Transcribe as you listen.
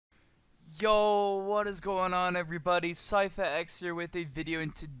Yo, what is going on, everybody? CypherX here with a video,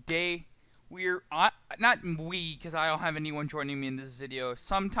 and today we're not we, because I don't have anyone joining me in this video.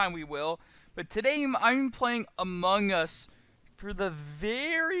 Sometime we will, but today I'm playing Among Us for the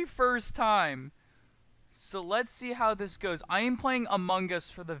very first time. So let's see how this goes. I am playing Among Us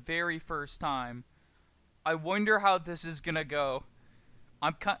for the very first time. I wonder how this is gonna go.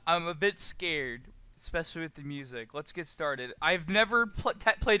 I'm a bit scared, especially with the music. Let's get started. I've never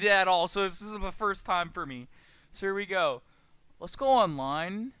played it at all, so this is the first time for me. So here we go. Let's go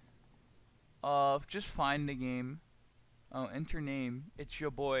online. Just find the game. Oh, enter name. It's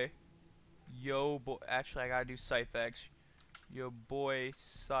your boy. Yo boy. Actually, I gotta do CypherX. Yo boy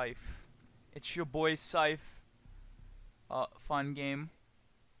Cyph. It's your boy Cyph. Fun game.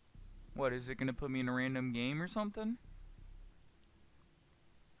 What, is it gonna put me in a random game or something?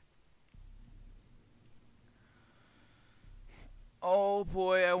 Oh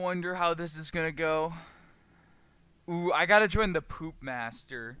boy, I wonder how this is gonna go. Ooh, I gotta join the Poop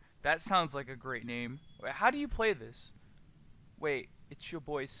Master. That sounds like a great name. Wait, how do you play this? Wait, it's your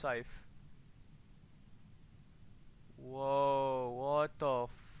boy Cyph. Whoa, what the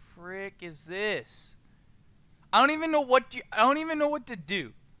frick is this? I don't even know what to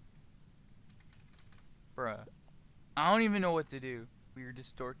do. Bruh. I don't even know what to do.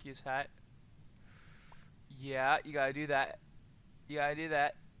 Weirdest dorkiest hat. Yeah, you gotta do that. You gotta do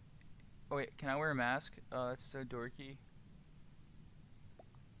that. Oh wait, can I wear a mask? Oh, that's so dorky.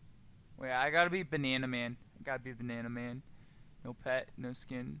 Wait, I gotta be Banana Man. I gotta be Banana Man. No pet, no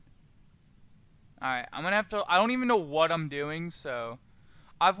skin. Alright, I'm gonna have to... I don't even know what I'm doing, so...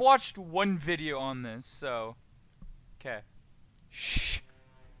 I've watched one video on this, so... Okay. Shh!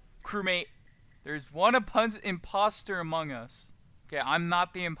 Crewmate. There's one imposter among us. Okay, I'm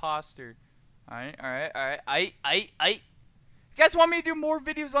not the imposter. Alright, alright, alright. If you guys want me to do more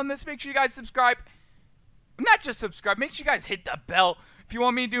videos on this, make sure you guys subscribe. Not just subscribe, make sure you guys hit the bell if you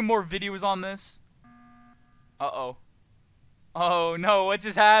want me to do more videos on this. Uh-oh. Oh no, what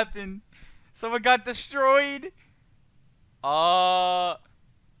just happened? Someone got destroyed. Okay.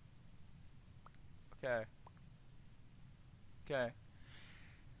 Okay.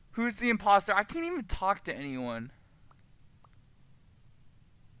 Who's the imposter? I can't even talk to anyone.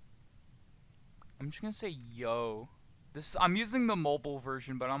 I'm just gonna say yo. I'm using the mobile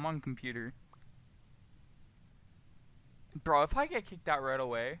version, but I'm on computer. Bro, if I get kicked out right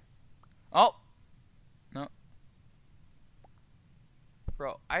away. Oh! No.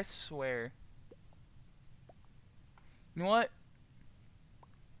 Bro, I swear. You know what?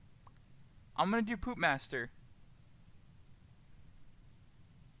 I'm gonna do Poop Master.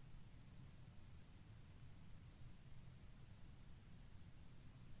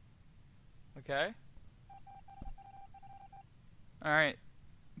 Okay. Alright.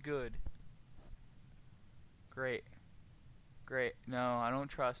 Good. Great. Great. No, I don't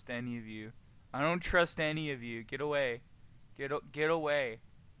trust any of you. I don't trust any of you. Get away. Get away.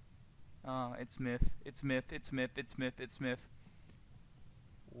 Oh, it's Myth. It's Myth. It's Myth. It's Myth. It's Myth.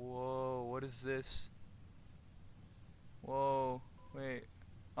 Whoa, what is this? Whoa. Wait.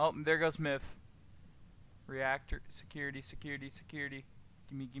 Oh, there goes Myth. Reactor. Security. Security. Security.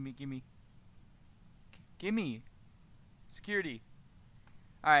 Gimme. Gimme. Gimme. Gimme. Security.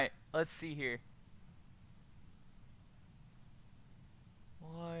 Alright, let's see here.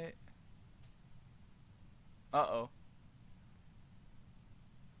 What? Uh-oh.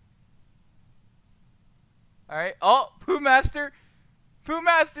 Alright. Oh, Pooh Master. Pooh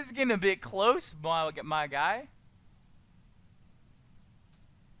Master's getting a bit close, my guy.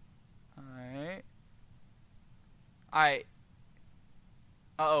 Alright. Alright.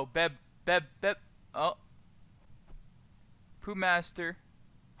 Uh-oh, Beb. Oh. Pooh Master.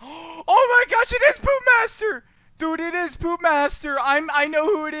 Oh my gosh, it is Poop Master! Dude, it is Poop Master. I know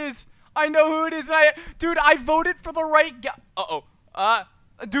who it is. I know who it is. Dude, I voted for the right guy. Uh-oh.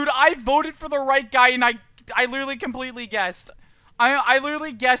 Dude, I voted for the right guy, and I literally completely guessed. I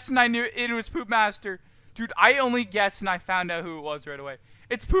literally guessed, and I knew it was Poop Master. Dude, I only guessed, and I found out who it was right away.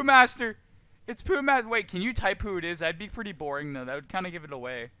 It's Poop Master. It's Poop Master. Wait, can you type who it is? That'd be pretty boring, though. That would kind of give it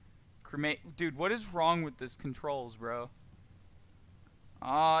away. Dude, what is wrong with this controls, bro?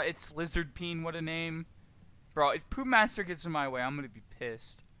 It's Lizard Peen, what a name. Bro, if Poop Master gets in my way, I'm gonna be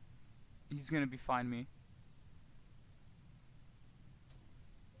pissed. He's gonna find me.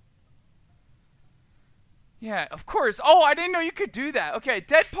 Yeah, of course. Oh, I didn't know you could do that. Okay,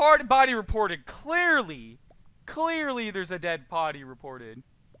 dead body reported. Clearly there's a dead body reported.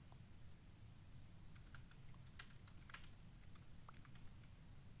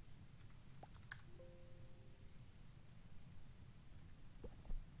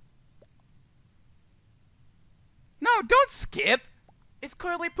 No, don't skip. It's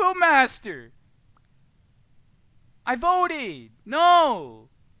clearly Poop Master. I voted. No.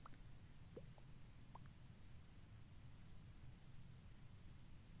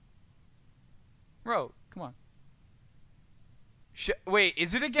 Bro, come on. Wait,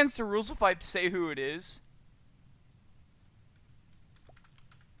 is it against the rules if I say who it is?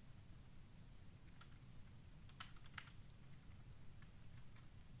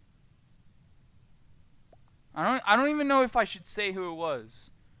 I don't even know if I should say who it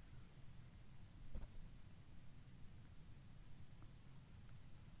was.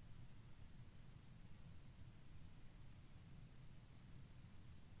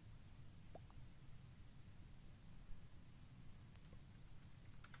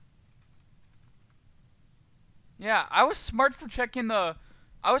 Yeah, I was smart for checking the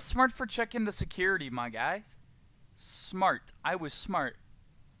security, my guys. Smart. I was smart.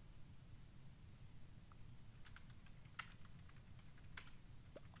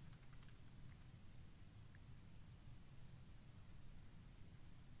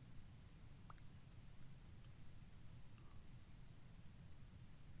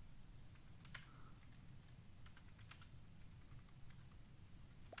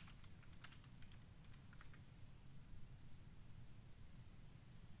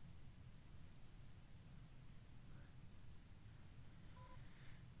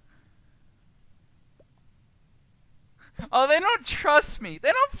 Oh, they don't trust me.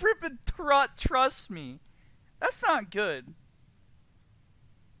 They don't freaking trust me. That's not good.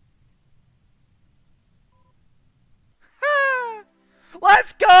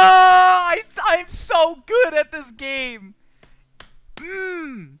 Let's go! I'm so good at this game.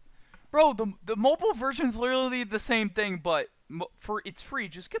 Bro, the mobile version is literally the same thing, but it's free.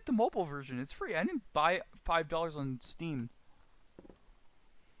 Just get the mobile version. It's free. I didn't buy it $5 on Steam.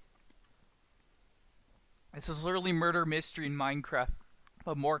 This is literally murder mystery in Minecraft,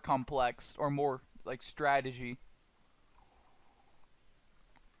 but more complex or more like strategy.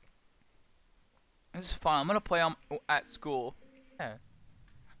 This is fun. I'm gonna play at school. Yeah.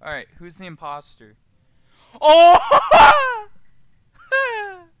 All right. Who's the imposter? Oh!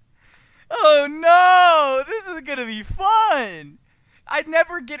 Oh no! This is gonna be fun. I'd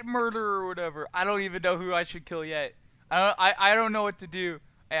never get murder or whatever. I don't even know who I should kill yet. I don't know what to do.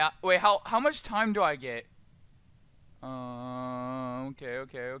 Wait, how much time do I get?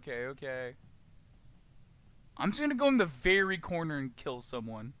 Okay. I'm just gonna go in the very corner and kill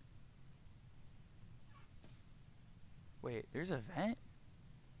someone. Wait, there's a vent?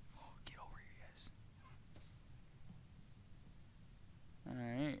 Oh, get over here, guys.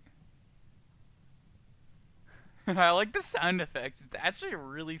 Alright. I like the sound effects. It's actually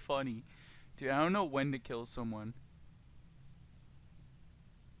really funny. Dude, I don't know when to kill someone.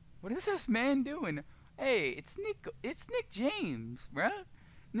 What is this man doing? Hey, it's Nick James, bruh.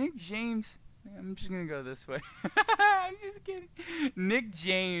 Nick James. I'm just gonna go this way. I'm just kidding. Nick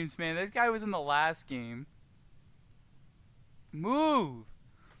James, man. This guy was in the last game. Move.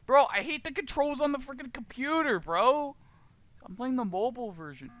 Bro, I hate the controls on the freaking computer, bro. I'm playing the mobile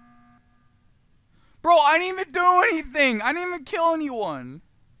version. Bro, I didn't even do anything. I didn't even kill anyone.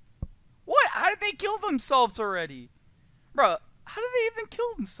 What? How did they kill themselves already? Bro, how did they even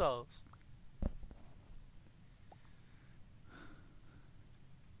kill themselves?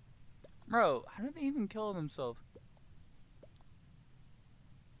 Bro, how did they even kill themselves?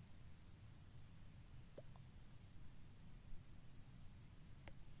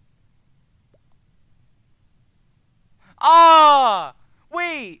 Ah!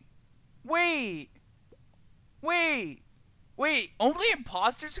 Wait! Only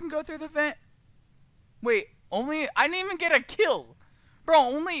imposters can go through the vent? Wait, I didn't even get a kill.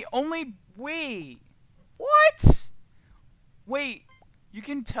 Bro, wait. What? Wait, you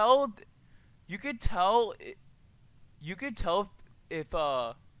could tell if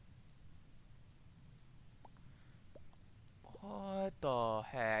what the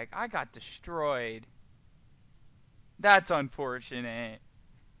heck? I got destroyed. That's unfortunate.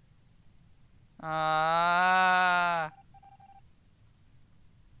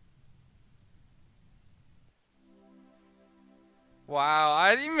 Wow,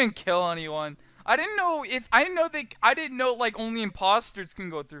 I didn't even kill anyone. I didn't know like only imposters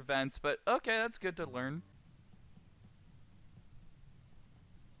can go through vents, but okay, that's good to learn.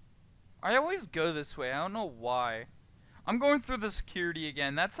 I always go this way. I don't know why. I'm going through the security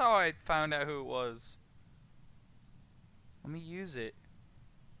again. That's how I found out who it was. Let me use it.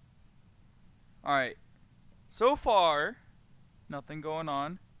 Alright. So far, nothing going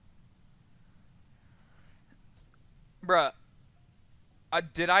on. Bruh.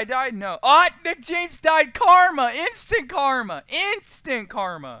 Did I die? No. Oh, Nick James died. Karma. Instant karma. Instant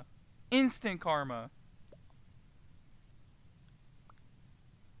karma. Instant karma.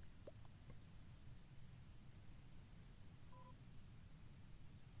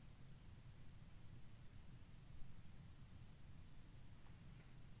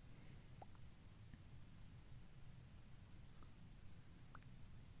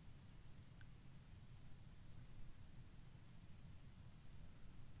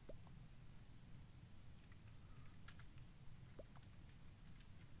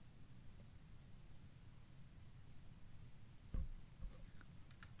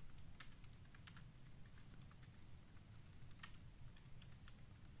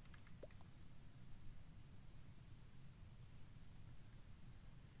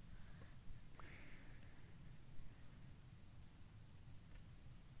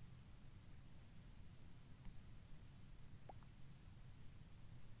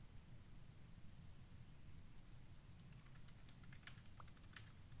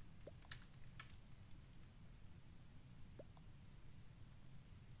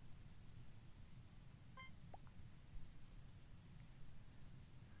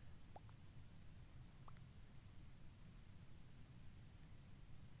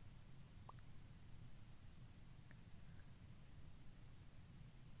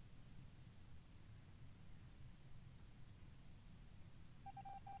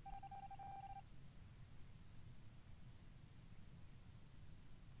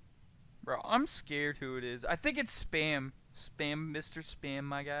 Bro, I'm scared who it is. I think it's Spam. Spam, Mr. Spam,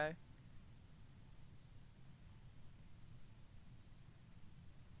 my guy.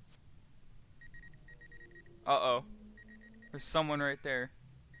 Uh-oh. There's someone right there.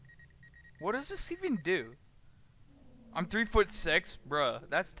 What does this even do? I'm 3'6", bruh.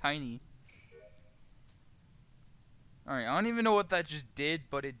 That's tiny. Alright, I don't even know what that just did,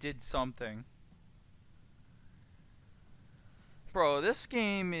 but it did something. Bro, this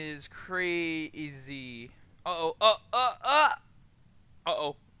game is crazy. Uh-oh.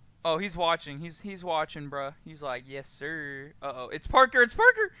 Uh-oh. Oh, he's watching. He's watching, bruh. He's like, yes, sir. Uh-oh. It's Parker. It's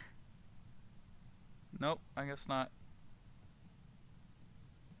Parker. Nope, I guess not.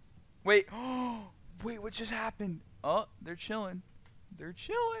 Wait. Wait, what just happened? Oh, they're chilling. They're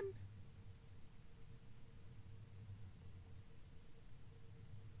chilling.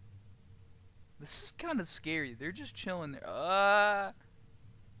 This is kind of scary. They're just chilling there.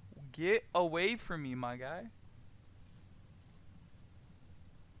 Get away from me, my guy.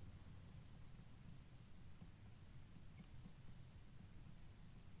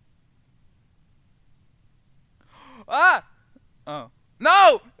 Ah! Oh.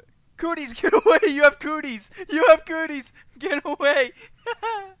 No! Cooties, get away! You have cooties! You have cooties! Get away!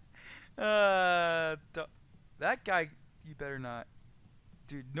 That guy, you better not.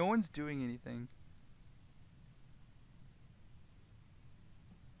 Dude, no one's doing anything.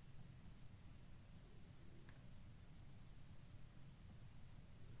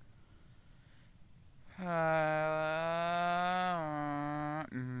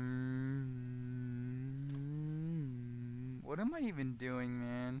 What am I even doing,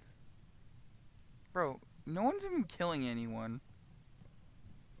 man? Bro, no one's even killing anyone.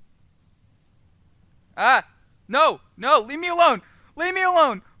 Ah! No! No! Leave me alone! Leave me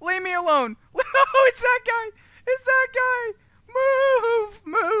alone! Leave me alone! No! It's that guy! It's that guy! Move!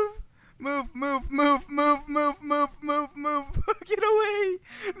 Move! Move! Move! Move! Move! Move! Move! Move! Move! Get away!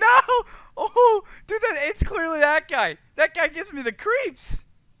 No! Oh! Dude, it's clearly that guy! That guy gives me the creeps!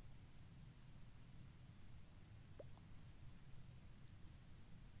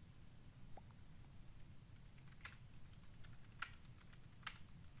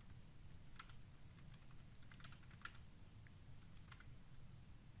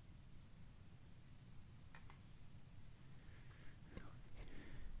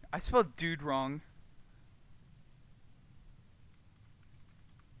 I spelled dude wrong.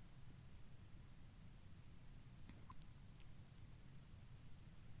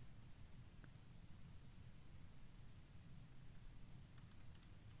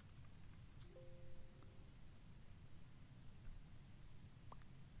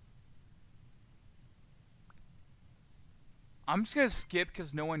 I'm just gonna skip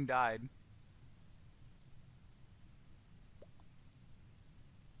because no one died.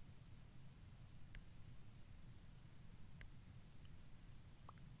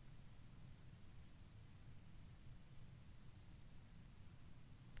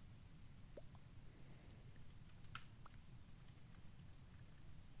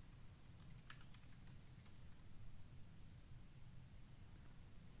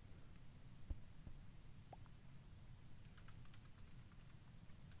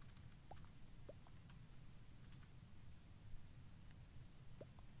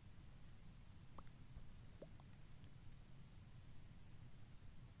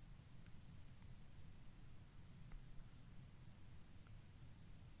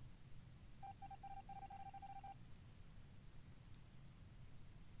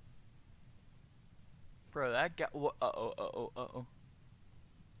 Bro, that guy. Uh-oh.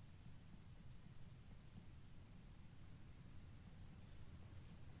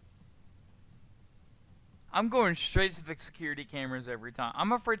 I'm going straight to the security cameras every time.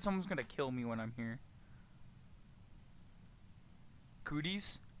 I'm afraid someone's gonna kill me when I'm here.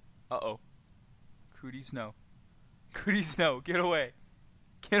 Cooties? Uh-oh. Cooties, no. Cooties, no. Get away.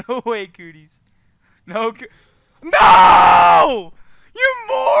 Get away, Cooties. No. No! You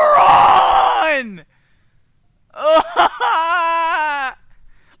moron!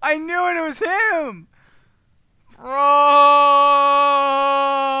 I knew it was him! Bro!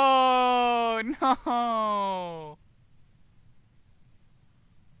 No!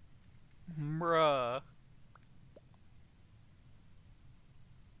 Bruh.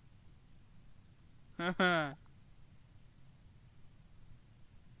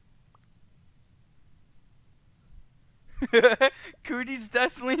 Cooties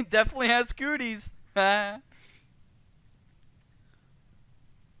definitely has cooties.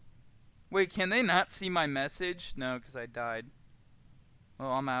 Wait, can they not see my message? No, because I died.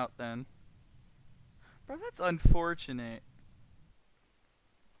 Well, I'm out then. Bro, that's unfortunate.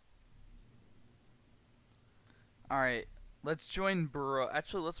 Alright, let's join Burrow.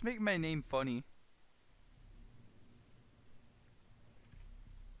 Actually, let's make my name funny.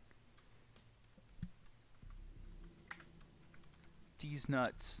 D's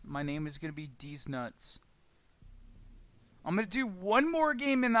Nuts. My name is gonna be D's Nuts. I'm gonna do one more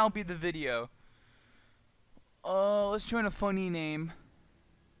game and that'll be the video. Let's join a funny name.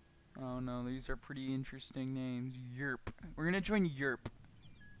 Oh no, these are pretty interesting names. Yerp. We're gonna join Yerp.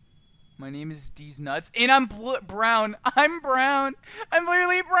 My name is D's Nuts, and I'm brown. I'm brown. I'm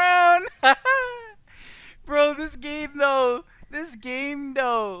literally brown. Bro, this game though.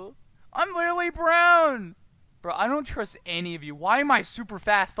 I'm literally brown. Bro, I don't trust any of you. Why am I super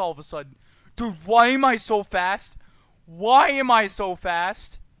fast all of a sudden? Dude, why am I so fast? Why am I so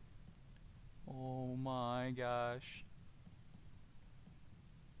fast? Oh my gosh.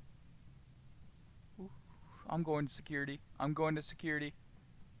 I'm going to security.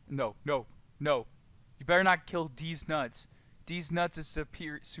 No. You better not kill D's Nuts. D's Nuts is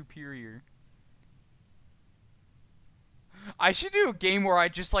superior. I should do a game where I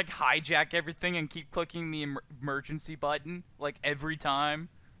just like hijack everything and keep clicking the emergency button like every time.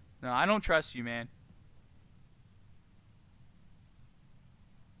 No, I don't trust you, man.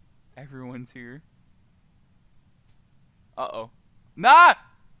 Everyone's here. Uh-oh. Nah!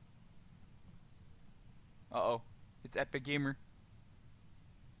 Uh-oh. It's Epic Gamer.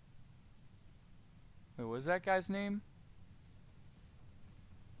 Wait, what was that guy's name?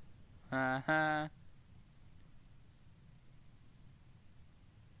 Uh-huh.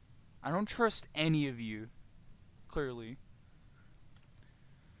 I don't trust any of you. Clearly.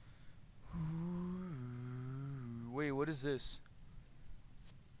 Wait, what is this?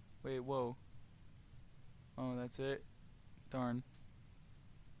 Wait, whoa. Oh, that's it? Darn.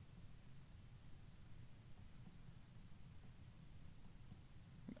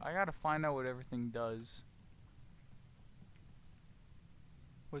 I gotta find out what everything does.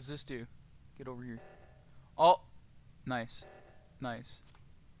 What does this do? Get over here. Oh! Nice. Nice.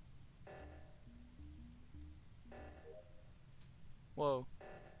 Whoa.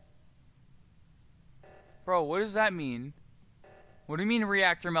 Bro, what does that mean? What do you mean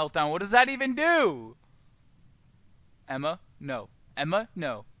reactor meltdown? What does that even do? Emma? No. Emma?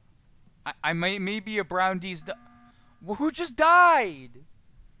 No. I may be a brown D's. Who just died?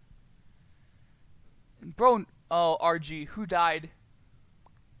 Bro, oh, RG. Who died?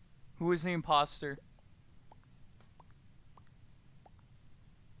 Who is the imposter?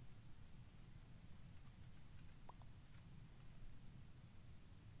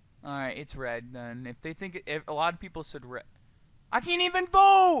 Alright, it's red then. If they think if a lot of people said red. I can't even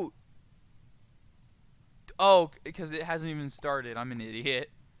vote! Oh, because it hasn't even started. I'm an idiot.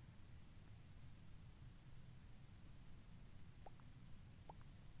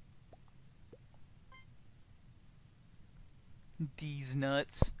 These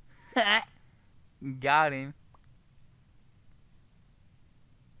nuts. Got him.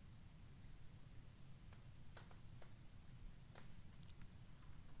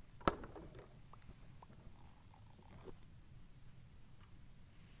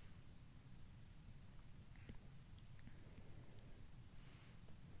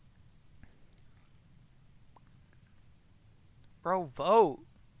 Bro, vote.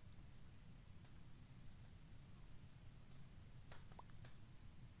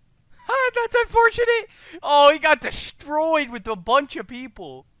 That's unfortunate. Oh, he got destroyed with a bunch of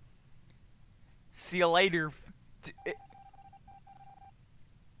people. See you later.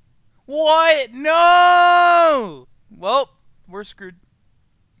 What? No! Well, we're screwed.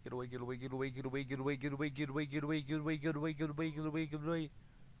 Get away, get away, get away, get away, get away, get away, get away, get away, get away, get away, get away, get away, get away.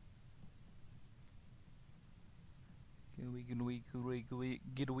 Get away, get away, get away, get away,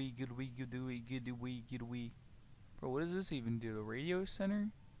 get away, get away, get away, get away, get away. Bro, what does this even do? The radio center?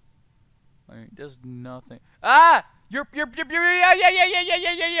 It does nothing. Ah! You're,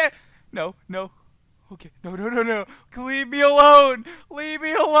 yeah. No, no. Okay, no. Leave me alone. Leave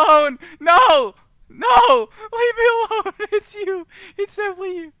me alone. No! No! Leave me alone. It's you. It's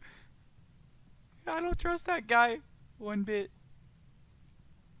definitely you. I don't trust that guy one bit.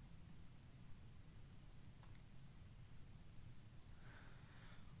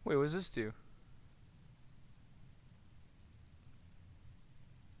 Wait, what does this do?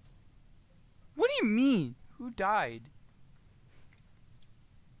 What do you mean? Who died?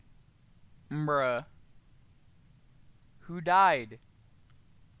 Bruh. Who died?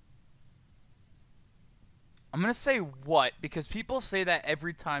 I'm gonna say what, because people say that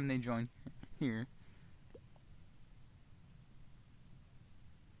every time they join here.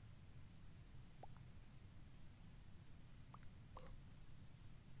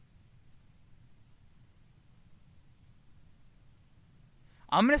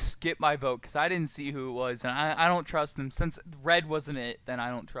 I'm gonna skip my vote because I didn't see who it was, and I don't trust him. Since red wasn't it, then I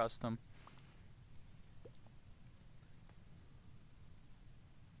don't trust him.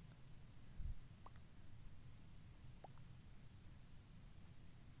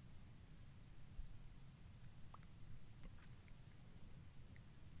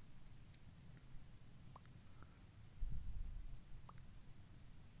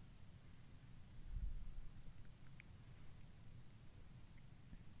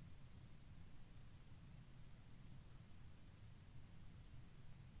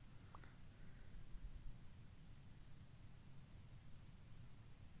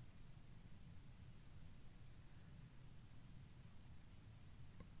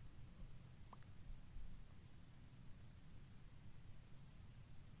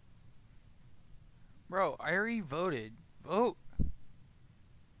 Bro, I already voted. Vote.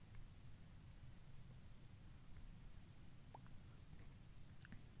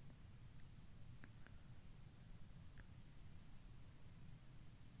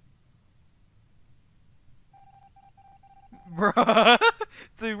 Bruh.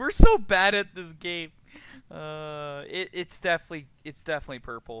 Dude, we're so bad at this game. It's definitely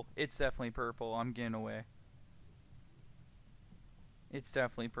purple. It's definitely purple. I'm getting away. It's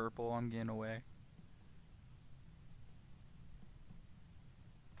definitely purple. I'm getting away.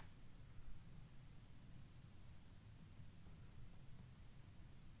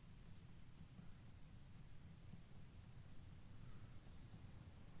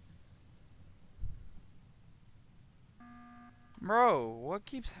 Bro, what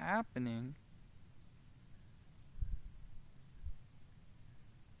keeps happening?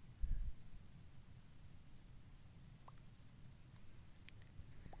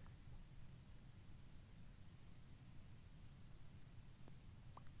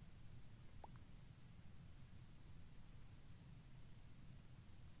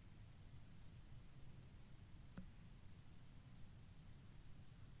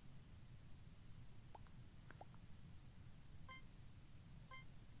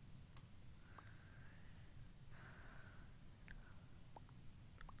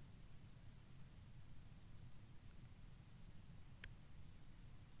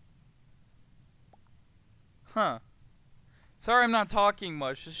 Huh. Sorry I'm not talking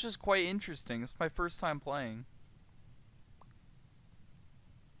much. It's just quite interesting. It's my first time playing.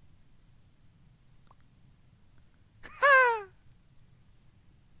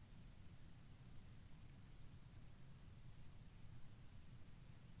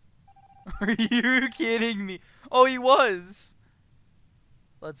 Are you kidding me? Oh, he was.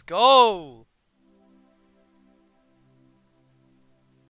 Let's go.